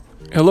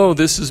Hello,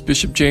 this is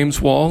Bishop James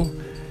Wall,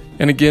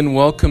 and again,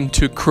 welcome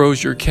to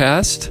Crozier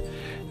Cast.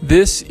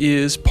 This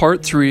is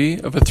part 3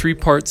 of a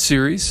 3-part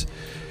series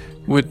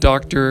with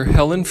Dr.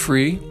 Helen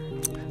Free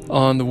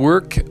on the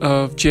work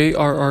of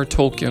J.R.R.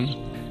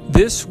 Tolkien.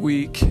 This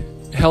week,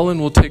 Helen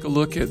will take a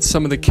look at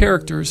some of the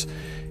characters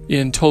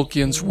in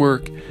Tolkien's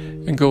work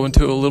and go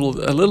into a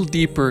little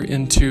deeper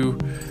into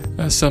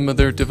some of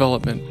their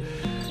development.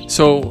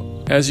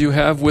 So, as you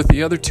have with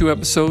the other 2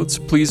 episodes,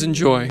 please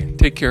enjoy.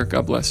 Take care.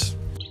 God bless.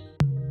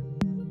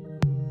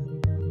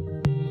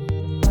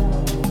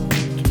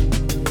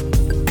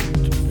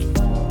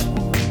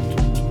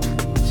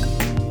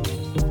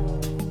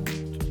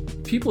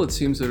 People, it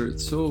seems, that are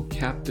so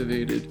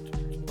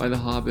captivated by The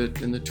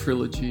Hobbit and the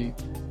trilogy,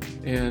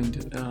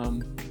 and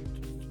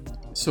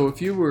so if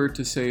you were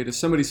to say to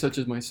somebody such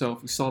as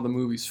myself who saw the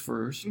movies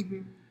first,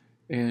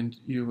 and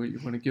you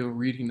want to give a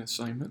reading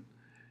assignment,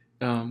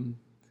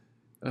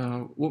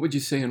 what would you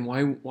say, and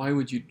why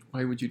would you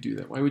do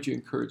that? Why would you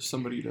encourage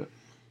somebody to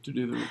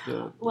do read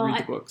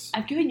the books?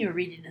 I've given you a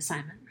reading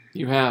assignment.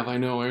 You have, I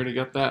know. I already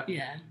got that.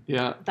 Yeah.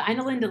 The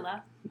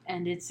Ainulindala,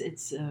 and it's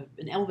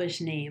an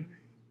Elvish name,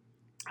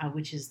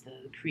 which is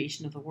the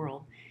creation of the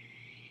world.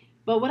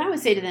 But what I would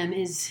say to them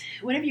is,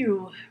 whenever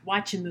you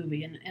watch a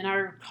movie, and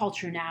our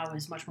culture now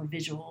is much more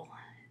visual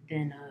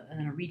than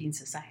a reading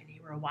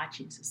society or a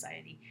watching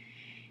society.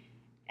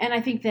 And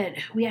I think that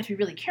we have to be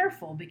really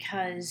careful,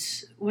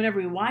 because whenever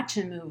we watch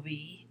a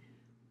movie,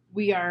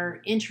 we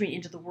are entering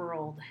into the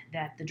world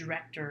that the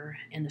director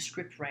and the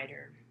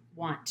scriptwriter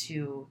want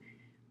to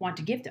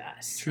give to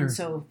us. Sure. And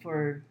so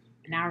for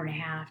an hour and a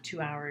half,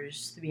 2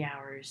 hours, 3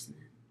 hours,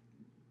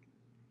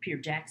 Peter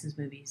Jackson's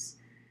movies,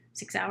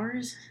 6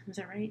 hours, is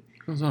that right?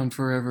 Goes on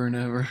forever and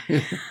ever.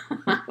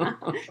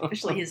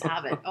 Especially his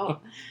Hobbit. Oh,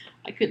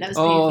 I couldn't. That was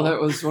painful. Oh,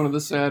 that was one of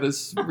the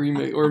saddest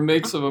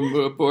makes of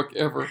a book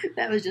ever.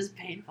 That was just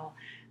painful.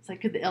 It's like,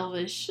 could the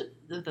Elvish,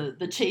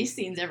 the chase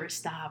scenes ever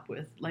stop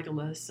with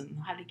Legolas,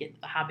 and how to get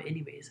the Hobbit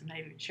anyways? I'm not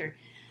even sure.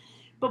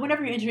 But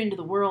whenever you enter into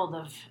the world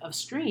of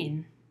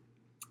screen,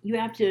 you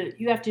have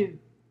to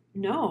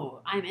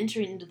know, I'm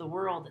entering into the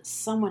world that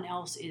someone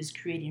else is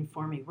creating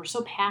for me. We're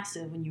so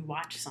passive when you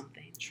watch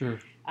something. Sure.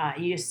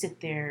 You just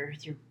sit there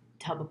with your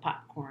tub of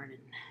popcorn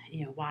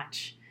and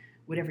watch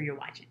whatever you're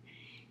watching.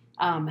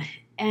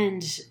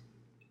 And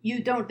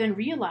you don't then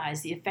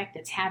realize the effect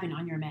that's having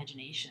on your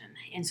imagination.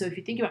 And so if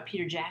you think about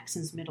Peter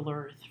Jackson's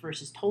Middle-earth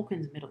versus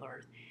Tolkien's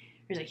Middle-earth,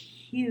 there's a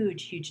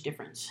huge, huge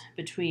difference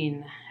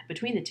between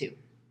the two.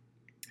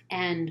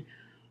 And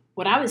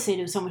what I would say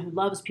to someone who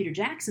loves Peter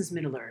Jackson's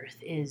Middle-earth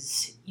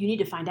is, you need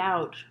to find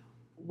out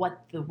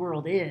what the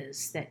world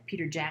is that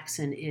Peter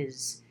Jackson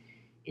is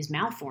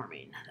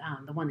malforming,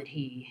 the one that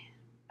he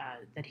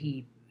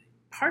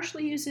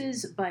partially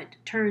uses, but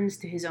turns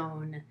to his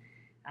own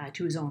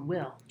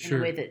will, Sure.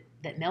 in the way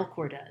that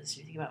Melkor does.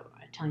 You think about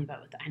telling you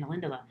about with the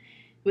Ainulindala,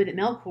 the way that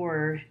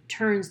Melkor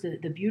turns the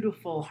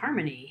beautiful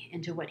harmony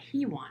into what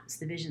he wants,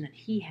 the vision that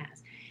he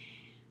has.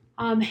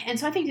 And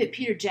so I think that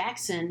Peter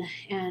Jackson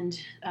and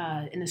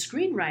the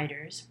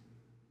screenwriters,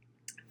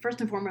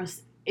 first and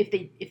foremost, if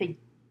they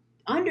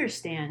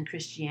understand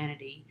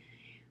Christianity,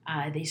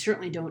 they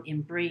certainly don't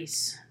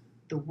embrace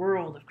the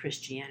world of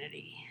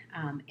Christianity.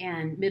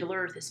 And Middle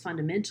Earth is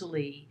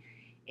fundamentally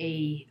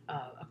a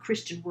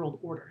Christian world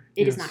order.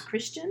 It is not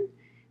Christian,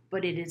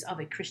 but it is of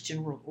a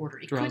Christian world order.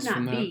 It could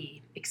not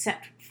be,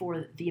 except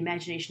for the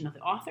imagination of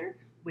the author,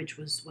 which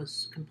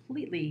was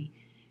completely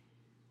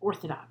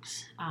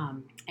orthodox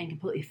and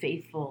completely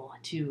faithful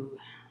to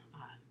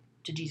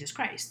Jesus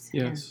Christ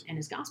and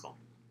his gospel.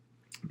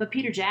 But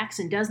Peter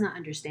Jackson does not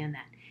understand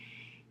that.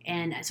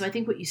 And so I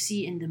think what you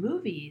see in the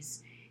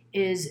movies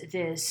is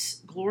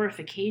this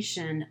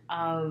glorification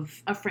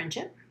of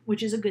friendship,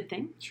 which is a good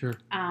thing. Sure.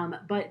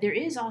 But there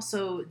is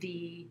also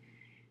the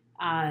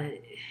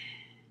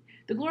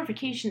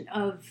glorification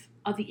of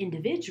the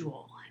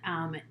individual,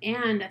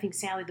 and I think,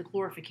 sadly, the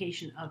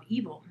glorification of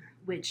evil,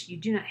 which you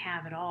do not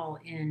have at all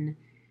in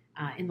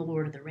the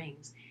Lord of the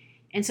Rings.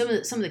 And some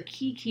of the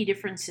key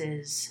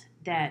differences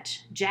that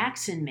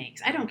Jackson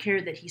makes. I don't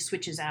care that he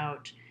switches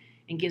out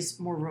and gives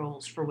more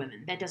roles for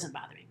women. That doesn't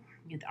bother me.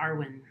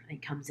 Arwen, I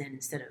think, comes in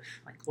instead of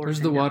like Glorfindel. There's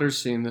the water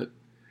scene that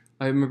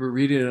I remember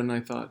reading it, and I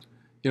thought,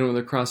 when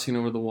they're crossing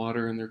over the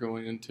water and they're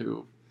going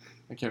into,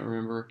 I can't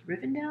remember.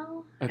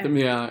 Rivendell? I think,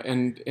 yeah,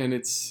 and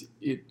it's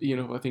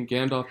I think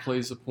Gandalf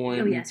plays a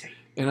point. Oh, yeah, that's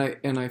right.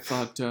 And I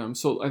thought,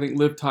 so I think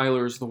Liv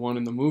Tyler is the one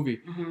in the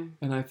movie,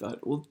 and I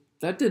thought, well,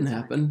 that didn't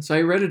happen. So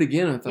I read it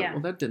again. I thought,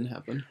 well, that didn't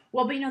happen.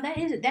 Well, but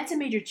that's a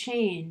major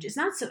change. It's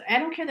not so. I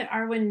don't care that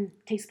Arwen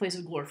takes place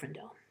with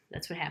Glorfindel.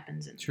 That's what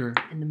happens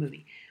in the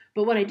movie.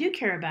 But what I do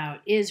care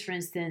about is, for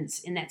instance,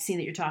 in that scene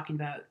that you're talking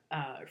about,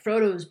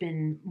 Frodo's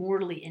been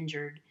mortally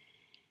injured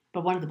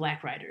by one of the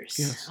Black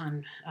Riders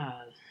on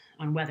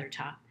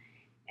Weathertop,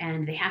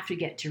 and they have to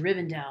get to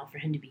Rivendell for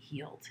him to be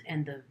healed.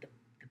 And the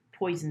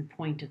poison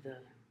point of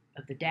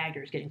the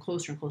dagger is getting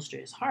closer and closer to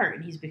his heart,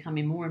 and he's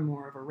becoming more and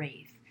more of a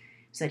wraith,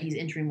 so that he's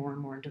entering more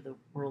and more into the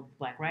world of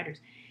Black Riders.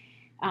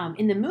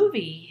 In the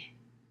movie,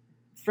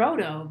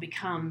 Frodo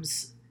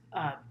becomes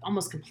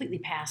almost completely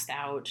passed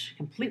out,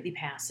 completely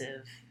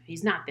passive.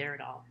 He's not there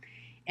at all,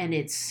 and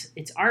it's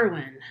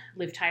Arwen,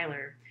 Liv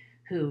Tyler,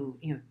 who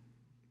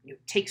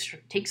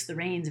takes the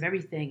reins of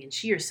everything, and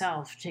she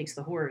herself takes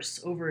the horse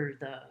over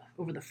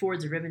the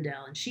fords of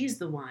Rivendell, and she's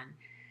the one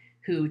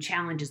who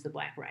challenges the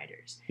Black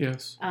Riders.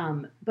 Yes.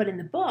 But in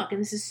the book,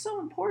 and this is so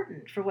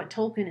important for what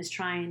Tolkien is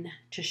trying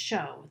to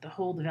show, the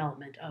whole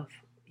development of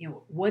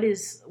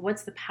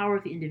what's the power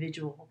of the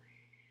individual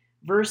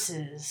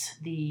versus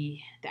the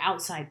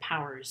outside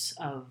powers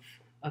of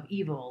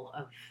evil,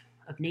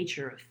 of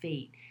nature, of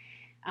fate.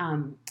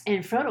 And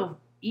Frodo,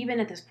 even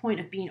at this point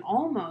of being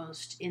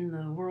almost in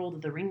the world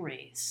of the ring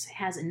race,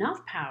 has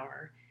enough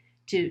power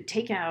to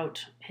take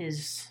out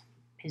his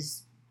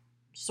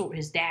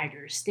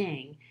dagger,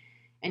 Sting,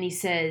 and he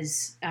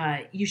says,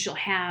 "You shall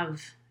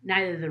have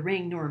neither the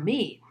ring nor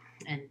me."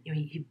 And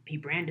he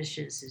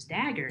brandishes his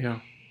dagger. Yeah.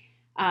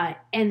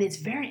 And it's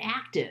very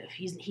active.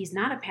 He's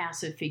not a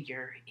passive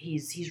figure.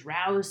 He's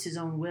roused his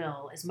own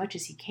will as much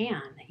as he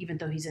can, even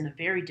though he's in a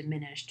very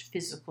diminished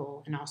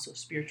physical and also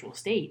spiritual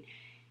state,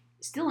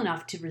 still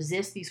enough to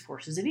resist these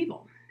forces of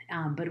evil.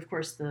 But of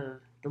course, the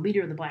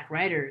leader of the Black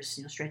Riders,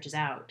 stretches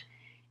out,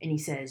 and he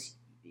says,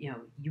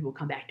 "You will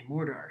come back to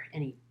Mordor."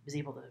 And he was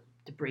able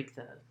to break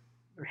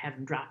or have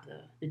him drop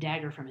the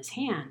dagger from his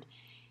hand,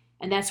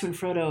 and that's when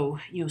Frodo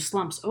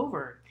slumps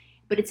over.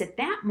 But it's at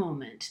that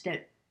moment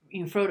that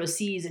Frodo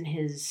sees in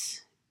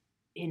his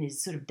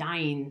sort of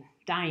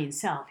dying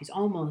self. He's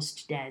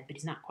almost dead, but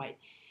he's not quite.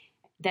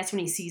 That's when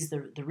he sees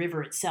the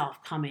river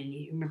itself coming.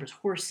 He remembers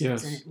horses,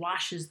 Yes. and it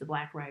washes the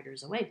Black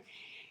Riders away.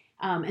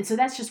 And so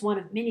that's just one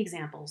of many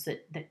examples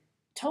that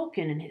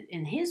Tolkien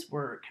in his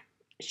work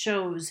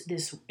shows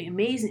this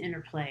amazing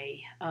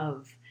interplay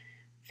of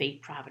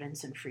fate,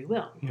 providence, and free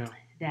will. Yeah.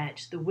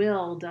 That the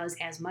will does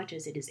as much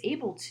as it is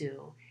able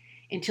to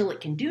until it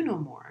can do no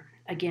more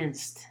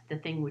against the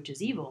thing which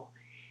is evil.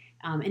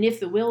 And if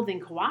the will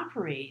then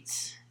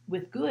cooperates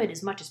with good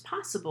as much as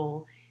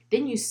possible,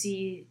 then you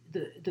see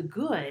the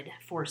good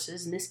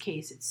forces. In this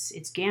case,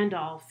 it's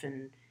Gandalf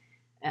and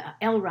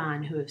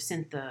Elrond who have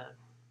sent the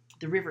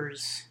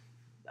rivers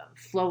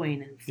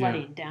flowing and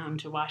flooding down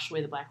to wash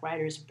away the Black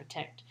Riders and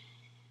protect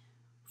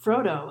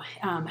Frodo.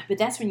 But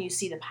that's when you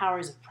see the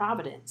powers of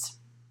providence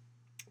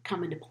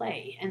come into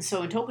play. And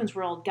so in Tolkien's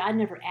world, God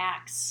never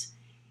acts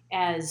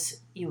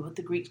as what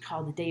the Greeks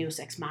call the Deus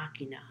ex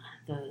machina,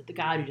 the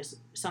God who just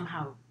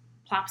somehow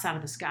plops out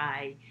of the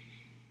sky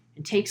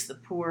and takes the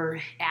poor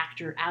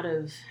actor out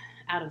of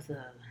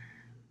the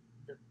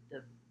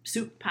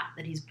soup pot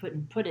that he's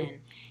put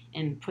in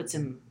and puts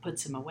him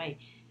away.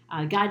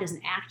 God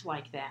doesn't act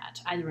like that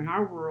either in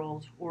our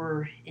world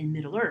or in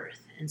Middle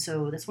Earth, and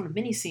so that's one of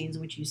many scenes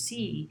in which you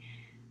see.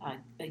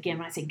 Again,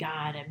 when I say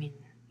God, I mean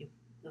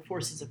the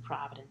forces of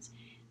providence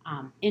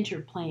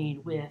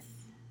interplaying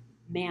with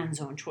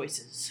man's own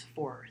choices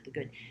for the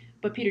good.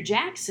 But Peter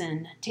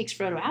Jackson takes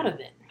Frodo out of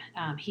it.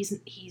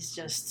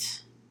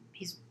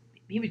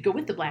 He would go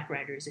with the Black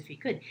Riders if he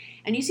could.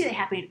 And you see that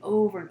happening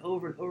over and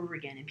over and over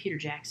again in Peter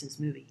Jackson's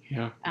movie.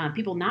 Yeah.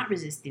 People not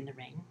resisting the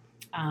ring.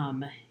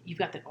 You've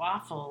got that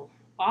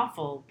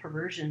awful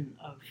perversion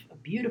of a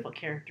beautiful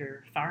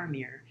character,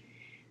 Faramir,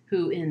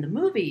 who in the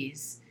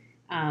movies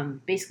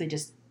basically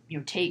just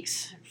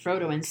takes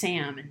Frodo and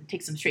Sam and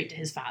takes them straight to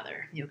his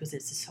father, because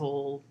it's this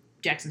whole,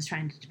 Jackson's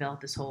trying to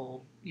develop this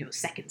whole,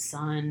 second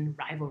son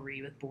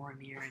rivalry with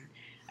Boromir, and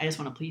I just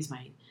want to please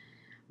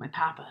my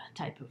papa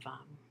type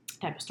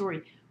of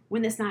story.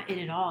 When that's not it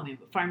at all. I mean,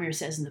 what Faramir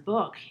says in the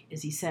book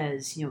is he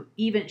says,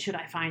 even should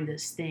I find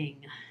this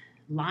thing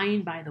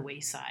lying by the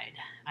wayside,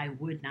 I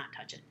would not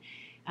touch it.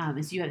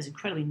 And so you have this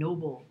incredibly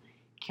noble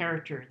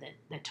character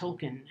that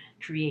Tolkien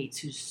creates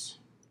who's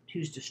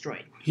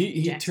destroyed.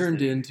 He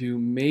turned into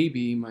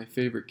maybe my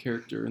favorite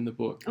character in the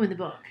book. Oh, in the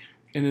book.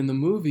 And in the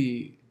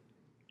movie,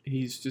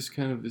 he's just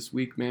kind of this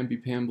weak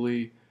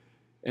mamby-pambly,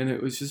 and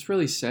it was just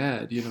really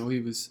sad. He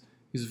was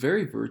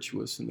very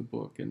virtuous in the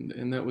book,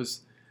 and that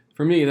was,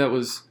 for me, that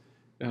was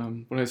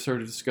when I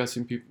started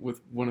discussing people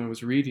when I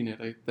was reading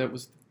it. That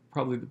was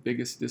probably the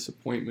biggest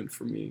disappointment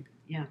for me.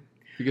 Yeah.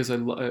 Because I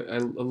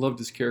loved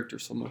his character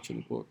so much in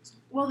the books.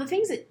 Well, the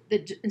things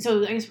and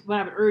so I guess what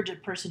I would urge a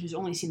person who's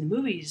only seen the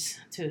movies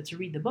to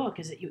read the book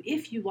is that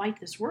if you like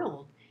this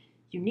world,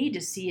 you need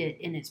to see it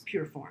in its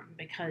pure form,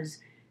 because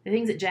the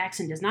things that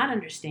Jackson does not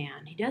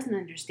understand, he doesn't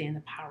understand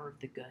the power of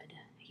the good.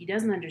 He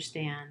doesn't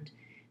understand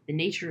the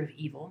nature of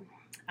evil.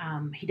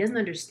 He doesn't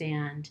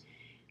understand,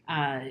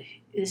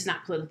 this is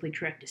not politically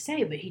correct to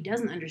say, but he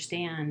doesn't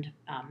understand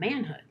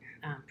manhood,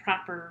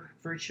 proper,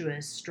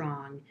 virtuous,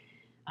 strong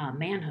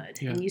manhood.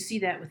 Yeah. And you see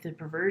that with the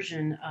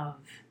perversion of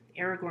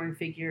Aragorn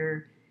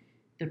figure,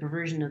 the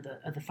perversion of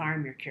the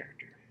Faramir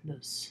character,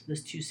 those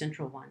two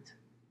central ones.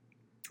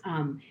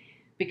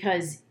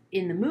 Because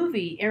in the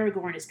movie,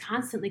 Aragorn is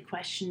constantly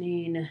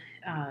questioning,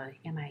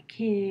 am I a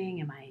king?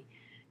 Am I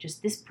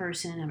just this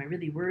person? Am I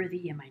really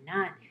worthy? Am I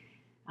not?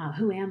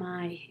 Who am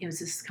I? It was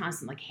this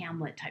constant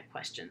Hamlet type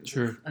questions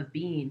Sure. of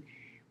being.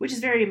 which is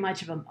very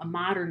much of a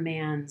modern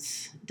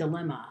man's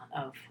dilemma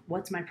of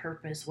what's my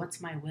purpose,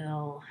 what's my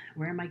will,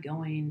 where am I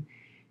going?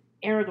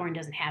 Aragorn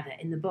doesn't have that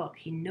in the book.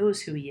 He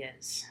knows who he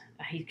is.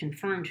 He's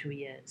confirmed who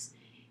he is.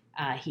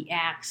 He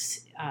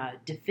acts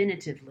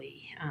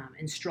definitively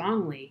and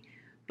strongly,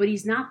 but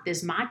he's not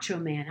this macho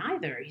man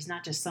either. He's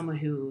not just someone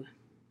who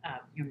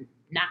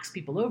knocks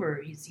people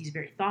over. He's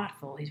very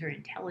thoughtful. He's very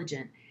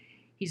intelligent.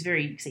 He's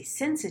very, say,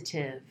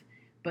 sensitive,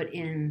 but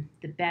in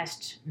the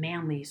best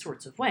manly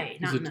sorts of way.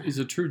 He's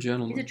a true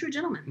gentleman. He's a true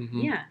gentleman, Mm-hmm.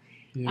 yeah.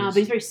 Yes. But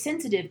he's very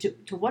sensitive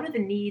to what are the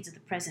needs of the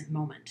present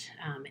moment,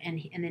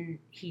 and then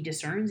he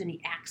discerns and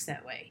he acts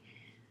that way.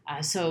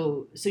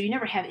 So you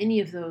never have any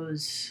of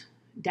those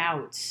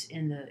doubts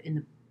in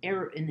the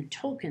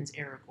Tolkien's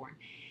Aragorn.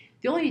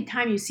 The only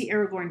time you see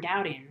Aragorn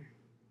doubting,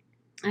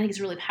 I think it's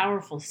a really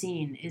powerful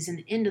scene, is in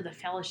the end of the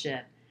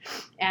Fellowship,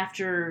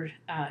 after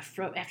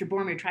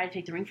Boromir tried to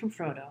take the ring from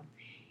Frodo,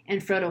 and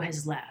Frodo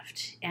has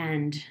left,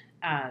 and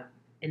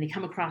they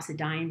come across the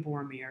dying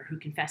Boromir who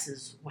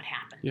confesses what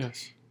happened.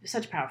 Yes. It's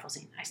such a powerful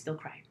scene. I still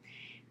cry.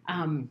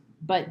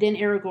 But then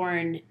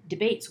Aragorn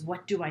debates,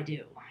 what do I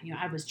do?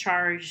 I was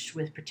charged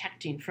with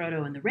protecting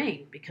Frodo and the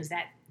ring because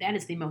that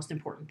is the most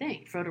important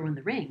thing, Frodo and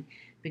the ring.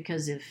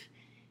 Because if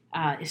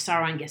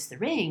Sauron gets the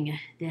ring,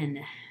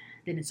 then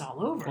it's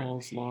all over.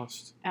 All's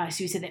lost. So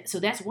he said that. So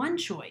that's one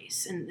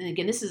choice. And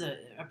again, this is a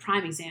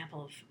prime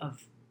example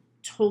of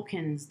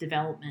Tolkien's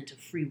development of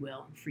free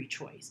will and free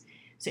choice.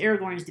 So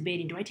Aragorn is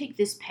debating, do I take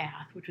this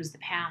path, which was the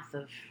path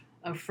of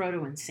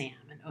Frodo and Sam,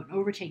 and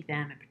overtake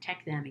them and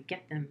protect them and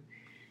get them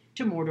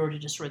to Mordor to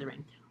destroy the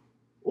ring?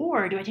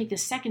 Or do I take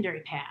this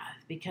secondary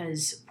path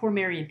because poor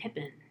Merry and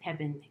Pippin have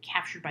been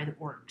captured by the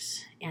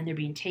orcs and they're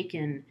being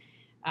taken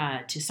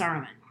to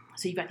Saruman?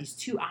 So you've got these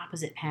two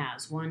opposite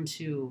paths, one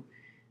to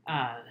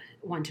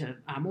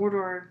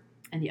Mordor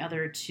and the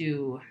other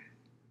to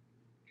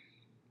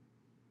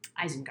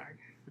Isengard,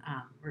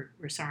 where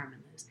Saruman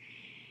lives.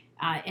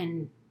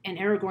 And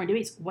Aragorn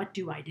debates, what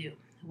do I do?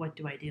 What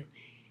do I do?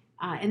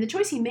 And the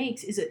choice he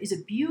makes is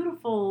a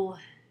beautiful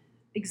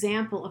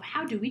example of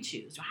how do we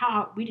choose, or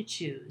how ought we to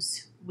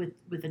choose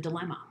with a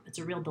dilemma. It's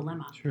a real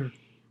dilemma. Sure.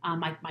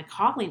 My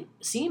calling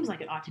seems like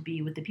it ought to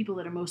be with the people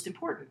that are most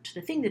important,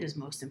 the thing that is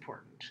most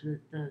important,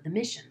 the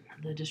mission,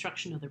 the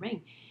destruction of the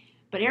ring.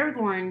 But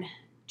Aragorn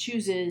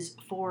chooses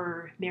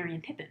for Merry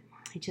and Pippin.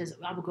 He says,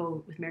 I will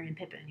go with Merry and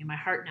Pippin. My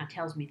heart now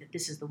tells me that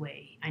this is the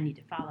way I need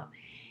to follow.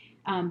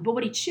 But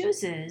what he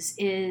chooses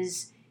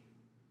is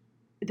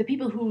the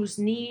people whose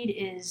need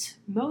is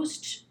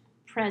most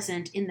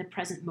present in the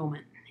present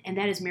moment, and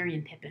that is Merry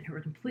and Pippin, who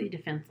are completely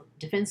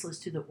defenseless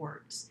to the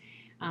orcs.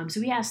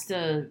 So he has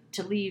to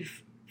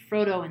leave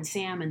Frodo and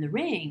Sam in the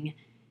ring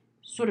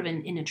sort of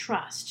in a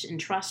trust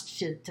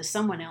to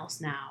someone else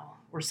now,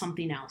 or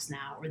something else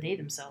now, or they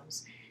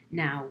themselves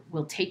now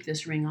will take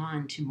this ring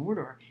on to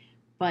Mordor.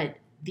 But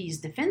these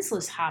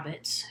defenseless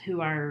hobbits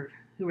who are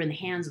in the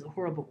hands of the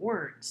horrible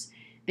orcs,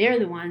 they're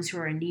the ones who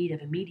are in need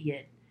of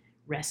immediate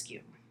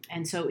rescue.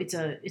 And so it's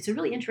a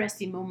really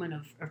interesting moment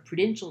of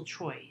prudential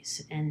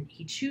choice, and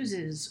he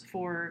chooses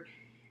for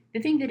the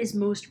thing that is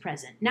most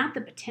present, not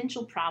the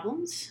potential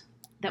problems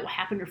that will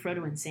happen to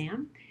Frodo and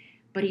Sam,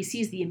 but he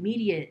sees the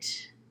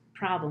immediate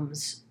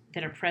problems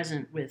that are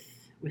present with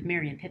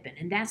Merry and Pippin,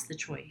 and that's the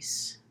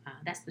choice.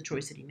 That's the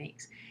choice that he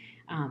makes.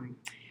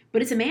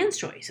 But it's a man's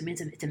choice. I mean,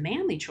 it's a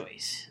manly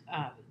choice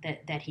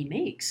that he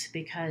makes,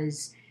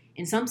 because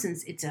in some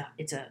sense it's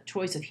a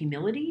choice of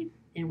humility,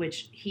 in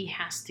which he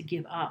has to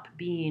give up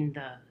being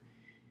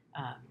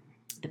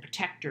the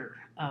protector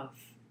of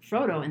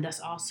Frodo and thus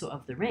also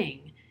of the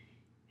ring,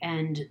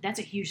 and that's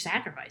a huge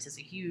sacrifice. It's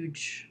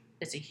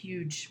a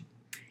huge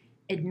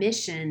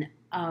admission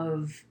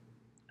of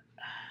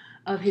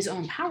his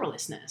own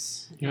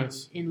powerlessness.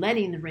 Yes. in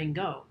letting the ring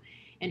go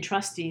and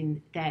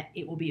trusting that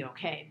it will be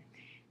okay,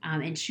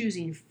 and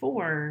choosing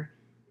for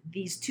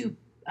these two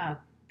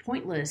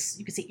pointless,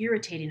 you could say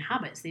irritating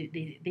hobbits.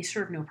 They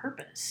serve no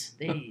purpose.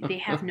 They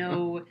have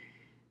no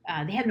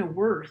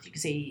worth, you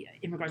could say,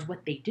 in regards to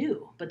what they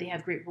do, but they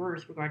have great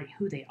worth regarding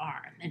who they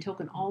are. And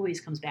Tolkien always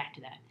comes back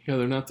to that. Yeah,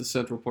 they're not the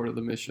central part of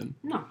the mission.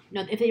 No.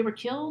 If they were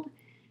killed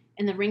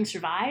and the ring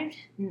survived,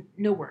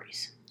 no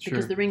worries,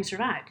 because the ring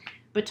survived.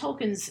 But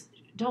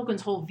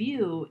Tolkien's whole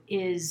view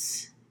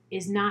is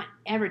not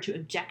ever to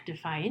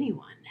objectify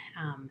anyone.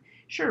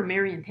 Sure,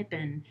 Merry and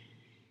Pippin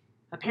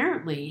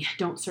apparently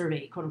don't serve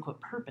a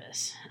quote-unquote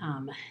purpose.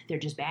 They're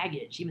just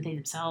baggage. Even they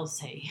themselves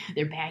say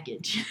they're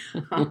baggage.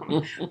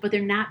 But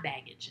they're not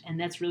baggage. And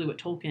that's really what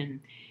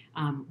Tolkien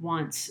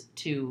wants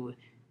to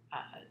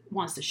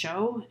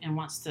show and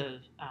wants to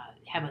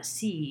have us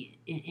see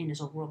in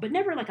his old world. But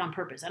never like on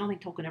purpose. I don't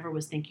think Tolkien ever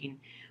was thinking,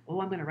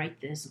 I'm going to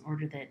write this in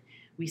order that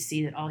we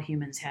see that all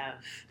humans have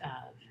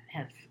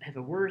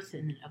a worth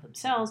in and of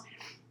themselves.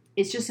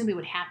 It's just simply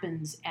what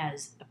happens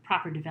as a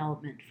proper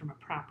development from a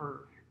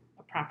proper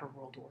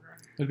world order.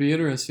 It'd be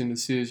interesting to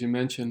see, as you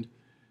mentioned,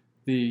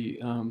 the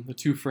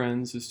two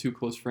friends, his two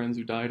close friends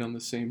who died on the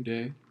same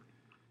day,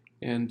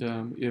 and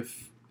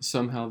if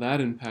somehow that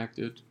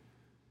impacted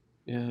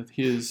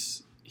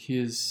his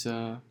his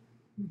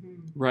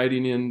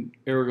writing in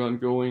Aragon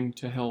going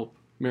to help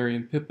Merry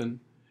and Pippin,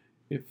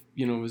 if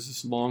was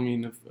this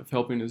longing of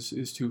helping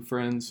his two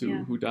friends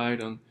who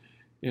died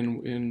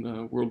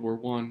in World War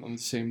I on the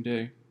same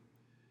day.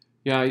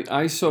 Yeah,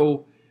 I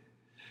so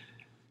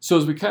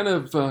as we kind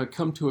of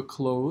come to a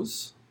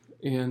close,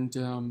 and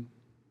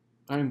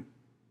I'm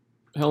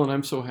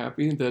so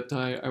happy that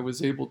I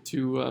was able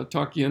to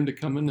talk you into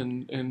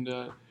coming,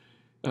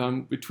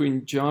 and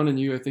between John and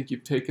you, I think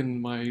you've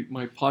taken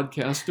my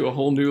podcast to a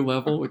whole new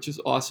level, which is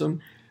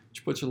awesome,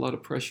 which puts a lot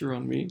of pressure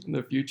on me in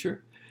the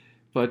future.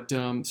 But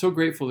so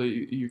grateful that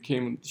you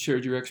came and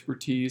shared your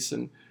expertise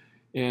and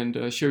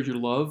shared your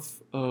love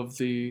of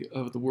the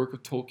work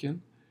of Tolkien,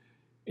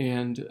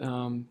 and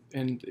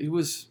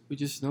we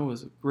just know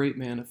was a great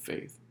man of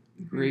faith,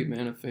 great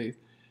man of faith.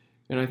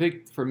 And I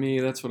think for me,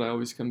 that's what I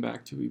always come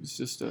back to. He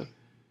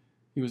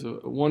was a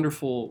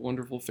wonderful,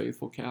 wonderful,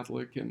 faithful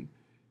Catholic,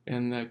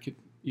 and that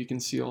you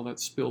can see all that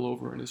spill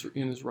over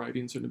in his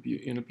writings in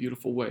a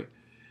beautiful way.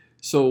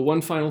 So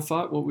one final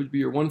thought. What would be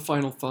your one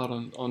final thought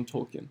on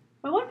Tolkien?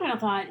 My one final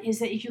thought is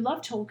that if you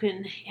love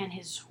Tolkien and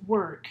his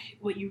work,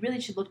 what you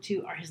really should look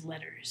to are his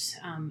letters.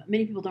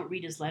 Many people don't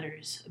read his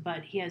letters,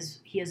 but he has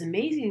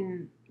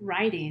amazing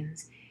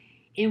writings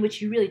in which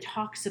he really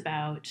talks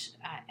about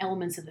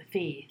elements of the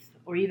faith,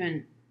 or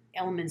even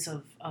elements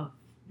of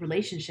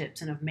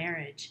relationships and of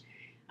marriage.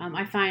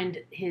 I find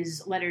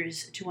his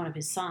letters to one of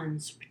his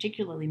sons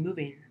particularly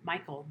moving,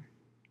 Michael.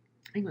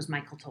 I think it was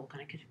Michael Tolkien.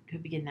 I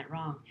could be getting that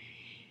wrong.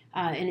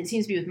 And it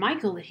seems to be with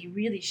Michael that he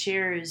really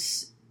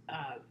shares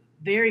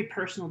very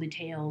personal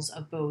details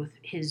of both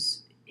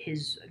his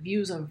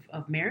views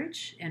of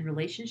marriage and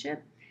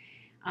relationship,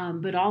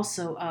 but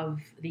also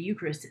of the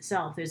Eucharist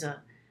itself. There's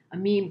a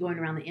meme going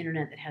around the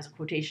internet that has a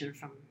quotation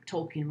from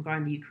Tolkien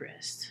regarding the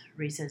Eucharist,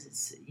 where he says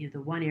it's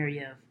the one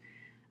area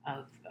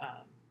of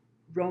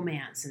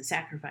romance and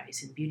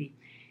sacrifice and beauty.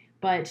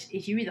 But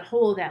if you read the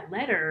whole of that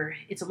letter,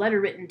 it's a letter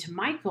written to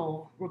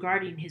Michael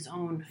regarding his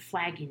own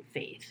flagging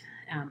faith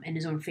and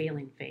his own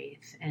failing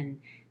faith,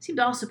 and it seemed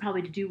also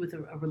probably to do with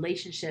a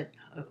relationship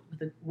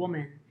with a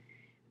woman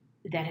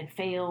that had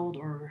failed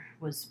or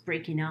was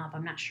breaking up.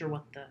 I'm not sure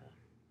what the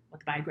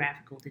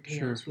biographical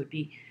details would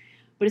be,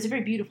 but it's a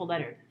very beautiful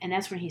letter. And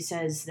that's when he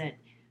says that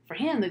for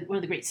him, one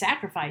of the great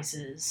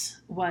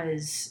sacrifices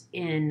was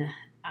in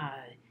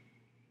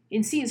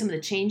seeing some of the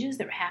changes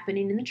that were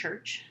happening in the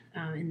church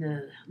in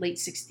the late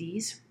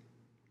 60s,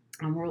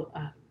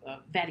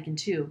 Vatican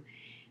II.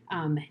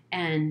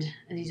 And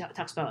he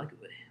talks about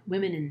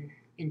women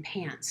in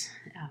pants,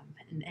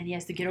 and he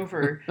has to get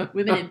over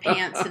women in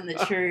pants in the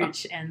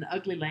church and the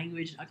ugly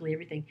language and ugly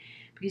everything.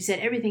 But he said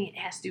everything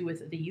has to do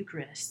with the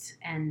Eucharist,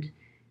 and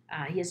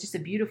he has just a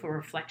beautiful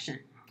reflection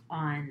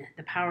on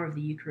the power of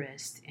the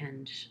Eucharist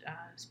and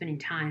spending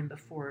time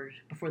before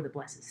the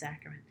Blessed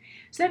Sacrament.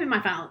 So that'd be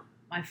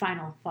my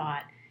final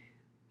thought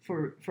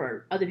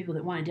for other people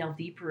that want to delve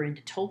deeper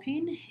into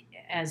Tolkien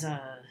as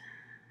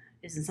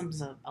in some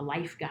sense a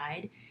life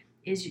guide.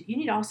 Is you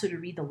need also to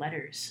read the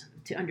letters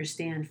to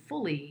understand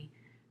fully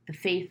the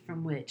faith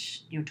from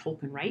which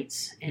Tolkien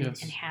writes and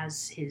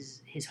has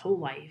his whole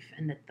life,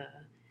 and that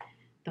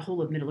the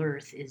whole of Middle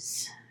Earth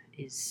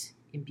is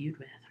imbued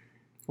with.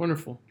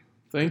 Wonderful.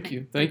 Thank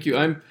you. Thank you,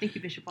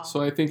 Bishop Paul.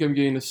 So I think I'm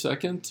getting a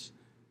second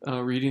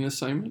reading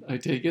assignment. I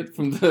take it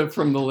from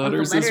the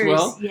letters as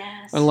well.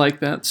 Yes. I like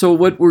that. So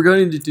what we're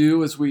going to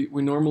do, as we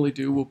normally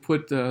do, we'll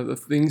put the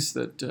things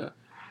that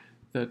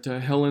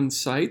Helen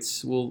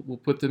cites. We'll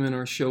put them in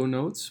our show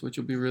notes, which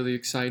will be really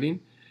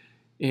exciting.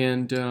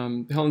 And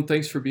Helen,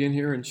 thanks for being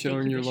here and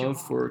sharing your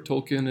love for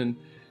Tolkien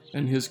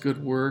and his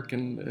good work.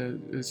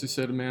 And as I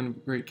said, a man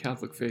of great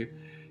Catholic faith.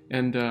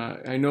 And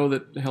I know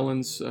that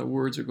Helen's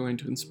words are going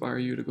to inspire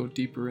you to go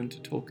deeper into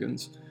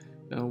Tolkien's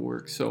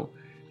work. So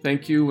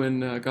thank you,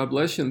 and God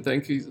bless you. And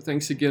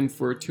thanks again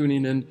for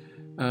tuning in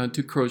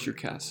to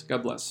Croziercast.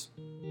 God bless.